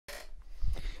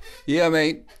Yeah,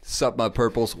 mate. Sup, my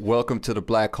purples. Welcome to the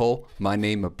black hole. My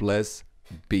name is Bless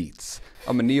Beats.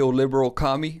 I'm a neoliberal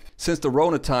commie. Since the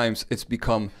Rona times, it's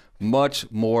become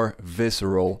much more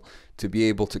visceral to be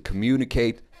able to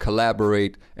communicate,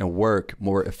 collaborate, and work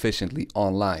more efficiently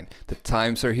online. The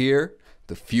times are here,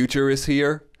 the future is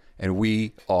here, and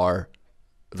we are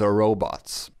the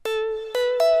robots.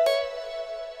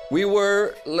 We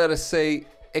were, let us say,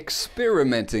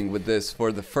 experimenting with this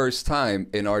for the first time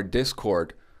in our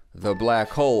Discord, the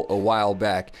black hole, a while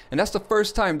back. And that's the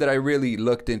first time that I really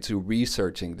looked into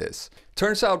researching this.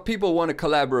 Turns out people want to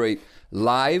collaborate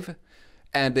live,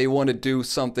 and they want to do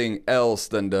something else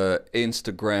than the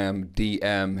Instagram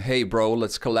DM. Hey bro,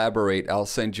 let's collaborate. I'll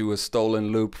send you a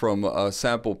stolen loop from a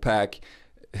sample pack.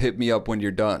 Hit me up when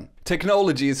you're done.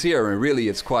 Technology is here, and really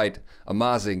it's quite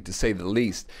amazing to say the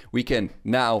least. We can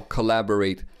now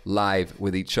collaborate live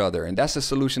with each other, and that's the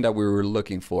solution that we were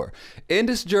looking for. In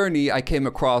this journey, I came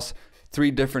across 3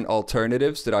 different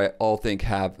alternatives that I all think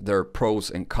have their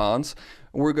pros and cons.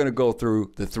 We're gonna go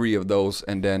through the 3 of those,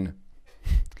 and then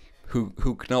who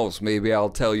knows, maybe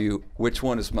I'll tell you which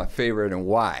one is my favorite and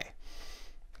why.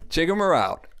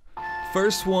 Checkmrout.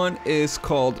 First one is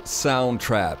called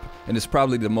Soundtrap, and it's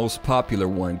probably the most popular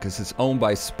one because it's owned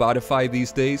by Spotify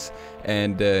these days,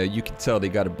 and you can tell they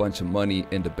got a bunch of money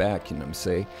in the back, you know what I'm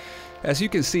saying? As you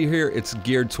can see here, it's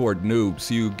geared toward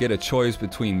noobs. You get a choice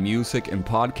between music and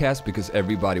podcast because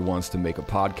everybody wants to make a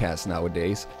podcast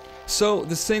nowadays. So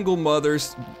the single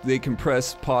mothers, they can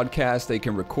press podcast, they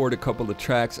can record a couple of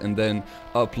tracks and then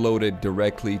upload it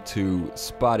directly to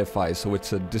Spotify. So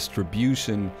it's a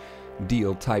distribution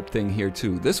deal type thing here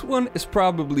too. This one is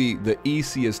probably the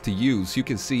easiest to use. You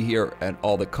can see here at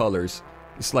all the colors.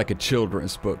 It's like a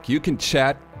children's book. You can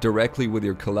chat directly with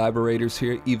your collaborators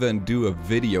here, even do a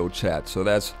video chat. So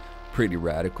that's pretty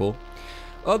radical.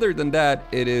 Other than that,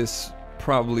 it is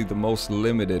probably the most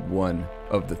limited one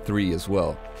of the 3 as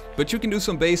well. But you can do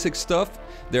some basic stuff.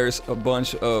 There's a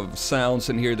bunch of sounds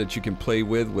in here that you can play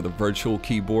with a virtual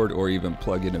keyboard or even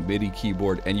plug in a MIDI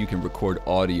keyboard, and you can record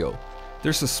audio.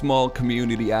 There's a small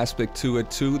community aspect to it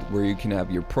too, where you can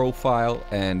have your profile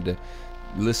and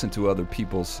listen to other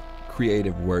people's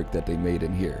creative work that they made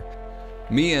in here.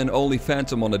 Me and Only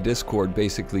Phantom on the Discord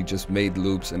basically just made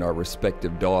loops in our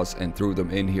respective DAWs and threw them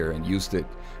in here and used it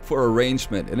for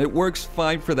arrangement, and it works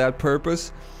fine for that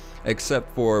purpose,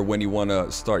 except for when you want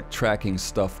to start tracking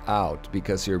stuff out,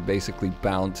 because you're basically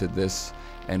bound to this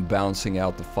and bouncing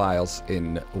out the files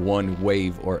in one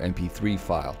WAV or MP3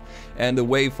 file. And the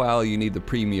WAV file, you need the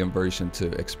premium version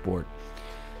to export.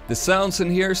 The sounds in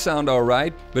here sound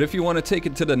alright, but if you want to take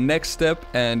it to the next step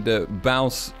and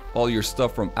bounce all your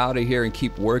stuff from out of here and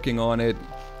keep working on it,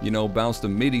 you know, bounce the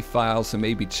MIDI files and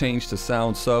maybe change the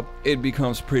sounds up, it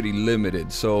becomes pretty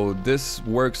limited. So this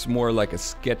works more like a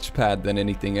sketch pad than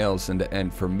anything else in the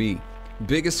end for me.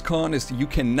 Biggest con is you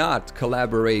cannot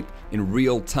collaborate in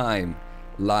real time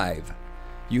live.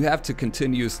 You have to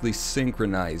continuously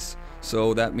synchronize,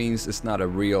 so that means it's not a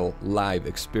real live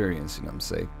experience, you know what I'm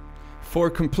saying? For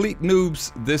complete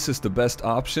noobs, this is the best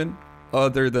option.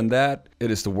 Other than that,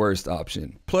 it is the worst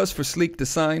option. Plus for sleek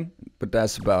design, but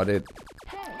that's about it.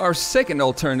 Our second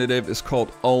alternative is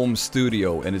called Ohm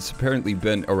Studio, and it's apparently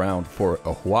been around for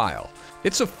a while.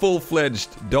 It's a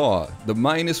full-fledged DAW. The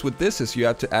minus with this is you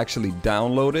have to actually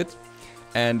download it,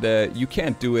 and you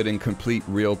can't do it in complete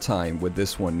real time with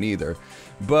this one neither.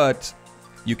 But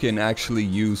you can actually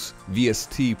use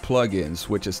VST plugins,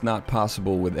 which is not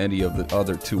possible with any of the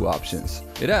other 2 options.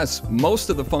 It has most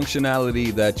of the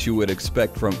functionality that you would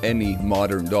expect from any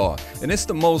modern DAW, and it's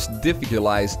the most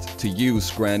difficultized to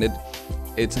use, granted.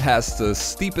 It has the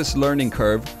steepest learning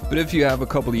curve, but if you have a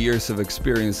couple of years of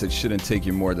experience, it shouldn't take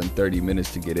you more than 30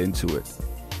 minutes to get into it.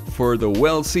 For the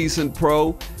well-seasoned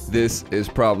pro, this is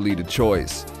probably the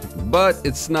choice. But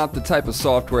it's not the type of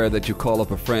software that you call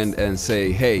up a friend and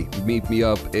say, hey, meet me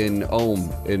up in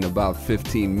Ohm in about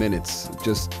 15 minutes.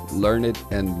 Just learn it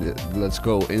and let's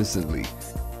go instantly.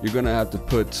 You're gonna have to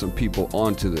put some people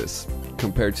onto this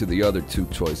compared to the other 2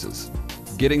 choices.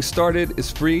 Getting started is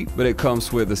free, but it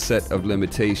comes with a set of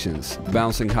limitations,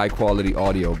 bouncing high quality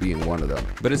audio being one of them.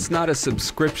 But it's not a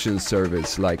subscription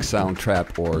service like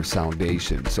Soundtrap or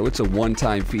Soundation, so it's a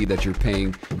one-time fee that you're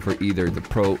paying for either the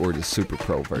Pro or the Super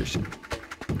Pro version.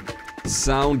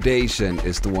 Soundation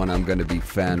is the one I'm going to be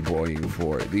fanboying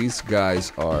for. These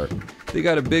guys they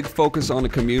got a big focus on the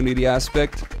community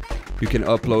aspect. You can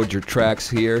upload your tracks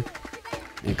here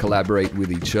and collaborate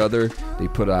with each other. They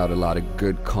put out a lot of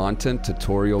good content,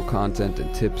 tutorial content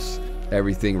and tips,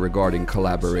 everything regarding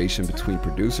collaboration between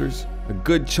producers. a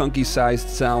good chunky sized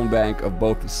sound bank of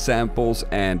both samples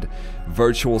and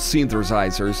virtual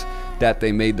synthesizers that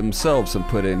they made themselves and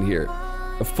put in here.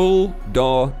 A full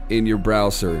DAW in your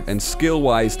browser, and skill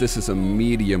wise this is a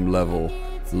medium level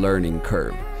learning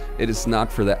curve. It is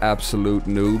not for the absolute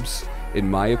noobs in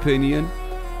my opinion,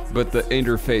 but the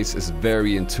interface is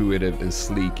very intuitive and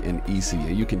sleek and easy.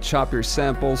 You can chop your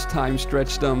samples, time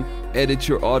stretch them, edit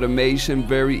your automation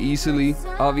very easily.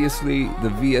 Obviously, the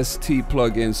VST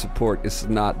plugin support is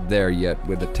not there yet,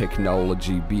 with the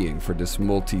technology being for this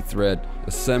multi-thread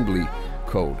assembly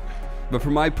code. But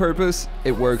for my purpose,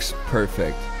 it works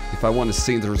perfect. If I want a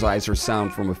synthesizer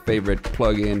sound from a favorite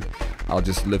plugin, I'll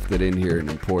just lift it in here and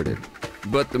import it.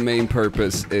 But the main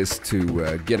purpose is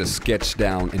to get a sketch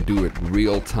down and do it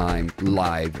real time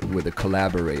live with a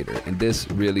collaborator, and this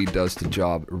really does the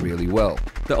job really well.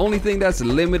 The only thing that's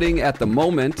limiting at the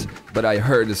moment, but I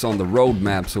heard it's on the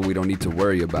roadmap so we don't need to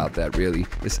worry about that really,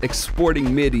 is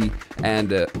exporting MIDI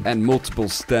and multiple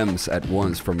stems at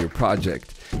once from your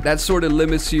project. That sort of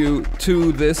limits you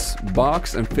to this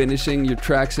box and finishing your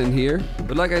tracks in here.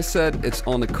 But like I said, it's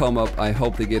on the come up. I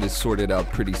hope they get it sorted out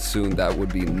pretty soon. That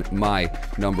would be my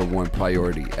 #1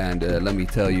 priority. And let me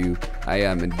tell you, I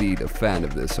am indeed a fan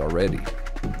of this already.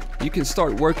 You can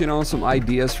start working on some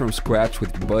ideas from scratch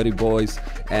with your buddy boys,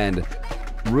 and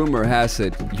rumor has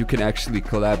it you can actually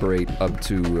collaborate up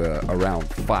to around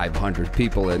 500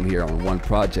 people in here on one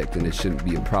project, and it shouldn't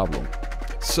be a problem.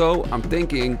 So I'm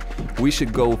thinking we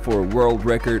should go for a world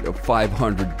record of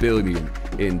 500 billion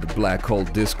in the Black Hole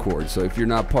Discord. So if you're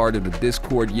not part of the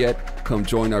Discord yet, come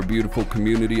join our beautiful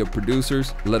community of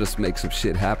producers. Let us make some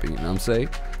shit happen, you know what I'm saying?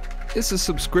 It's a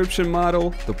subscription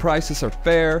model, the prices are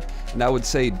fair, and I would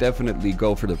say definitely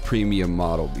go for the premium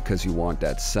model because you want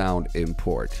that sound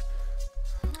import.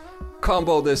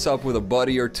 Combo this up with a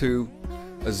buddy or two,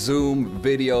 a Zoom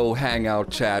video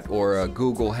hangout chat or a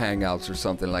Google Hangouts or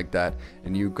something like that,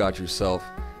 and you got yourself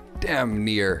damn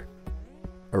near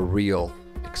a real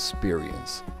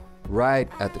experience right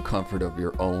at the comfort of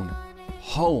your own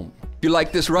home. If you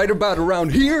like this right about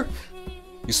around here,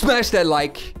 you smash that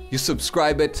like, you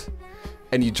subscribe it,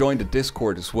 and you join the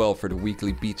Discord as well for the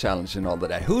weekly beat challenge and all of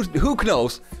that. Who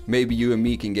knows? Maybe you and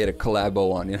me can get a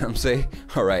collabo on, you know what I'm saying?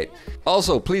 All right.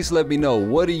 Also, please let me know,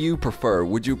 what do you prefer?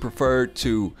 Would you prefer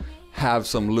to have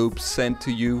some loops sent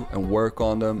to you and work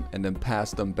on them and then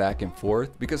pass them back and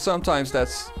forth? Because sometimes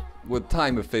that's with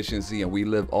time efficiency, and we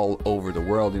live all over the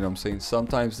world, you know what I'm saying?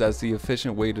 Sometimes that's the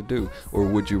efficient way to do. Or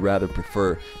would you rather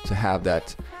prefer to have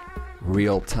that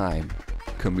real-time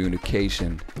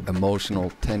communication, emotional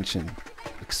tension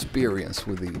experience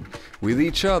with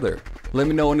each other? Let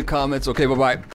me know in the comments. Okay, bye-bye.